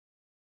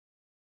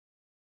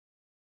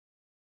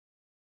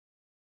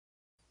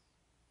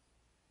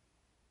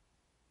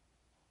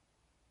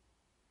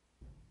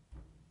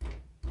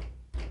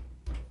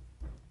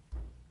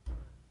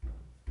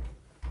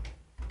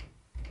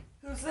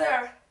Who's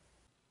there?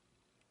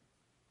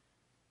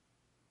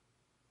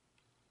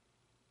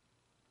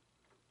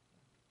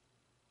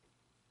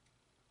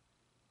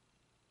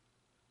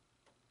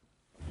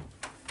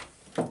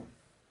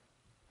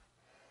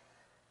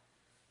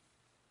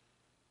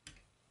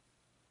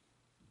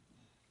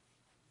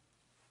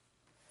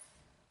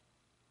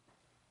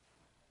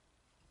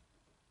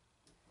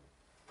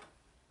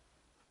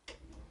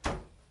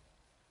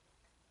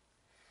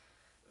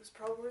 It was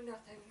probably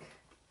nothing.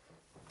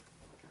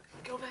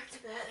 Go back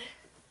to bed.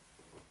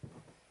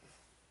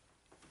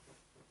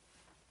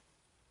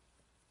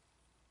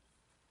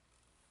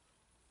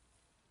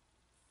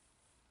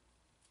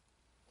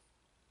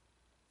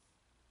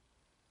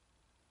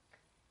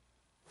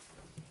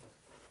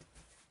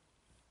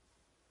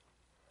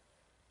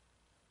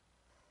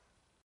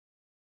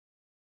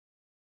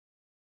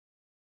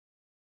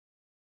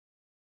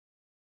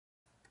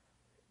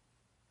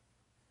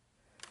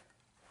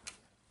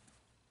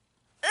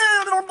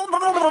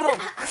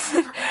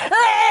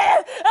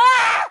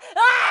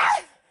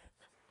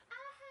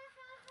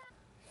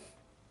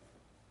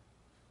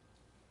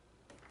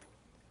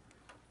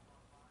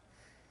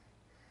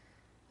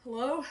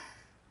 Hello?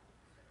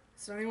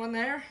 Is there anyone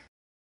there?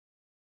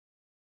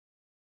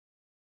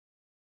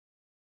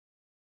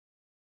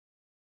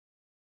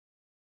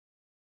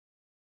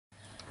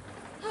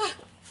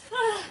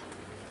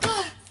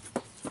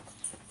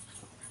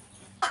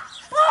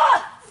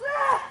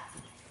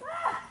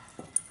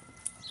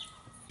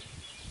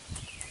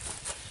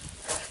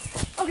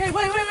 Okay,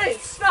 wait,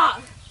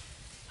 stop!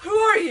 Who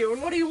are you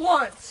and what do you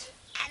want?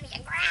 I'm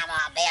your grandma,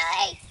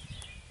 Billy.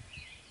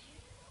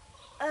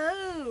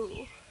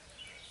 Oh.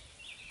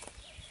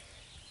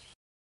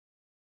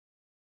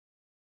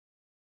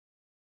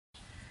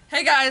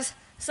 Hey guys,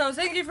 so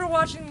thank you for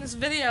watching this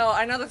video.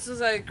 I know this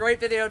is a great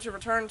video to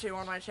return to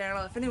on my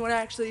channel, if anyone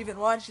actually even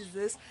watches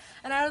this.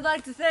 And I would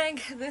like to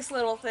thank this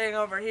little thing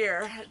over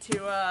here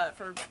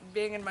for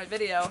being in my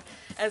video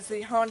as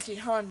the Haunty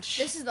Hunch.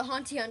 This is the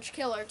Haunty Hunch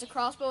killer. It's a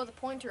crossbow with a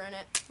pointer in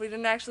it. We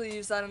didn't actually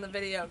use that in the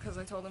video because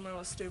I told him it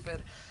was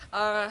stupid.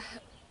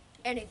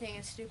 Anything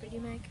is stupid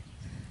you make.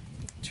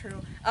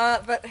 True.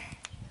 But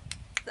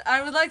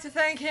I would like to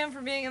thank him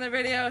for being in the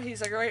video.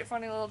 He's a great,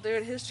 funny little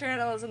dude. His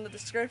channel is in the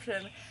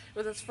description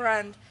with his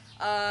friend.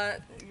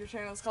 Your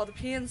channel is called The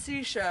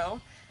PNC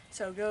Show,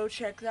 so go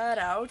check that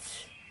out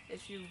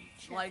if you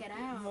like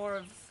more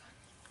of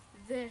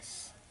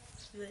this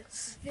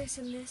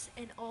and this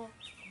and all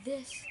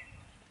this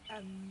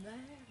and that,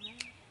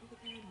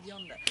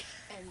 yonder.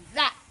 and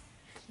that.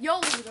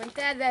 Yonder going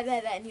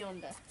that and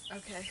yonder.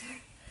 Okay.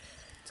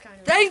 It's kind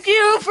of Thank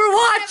you for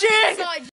watching!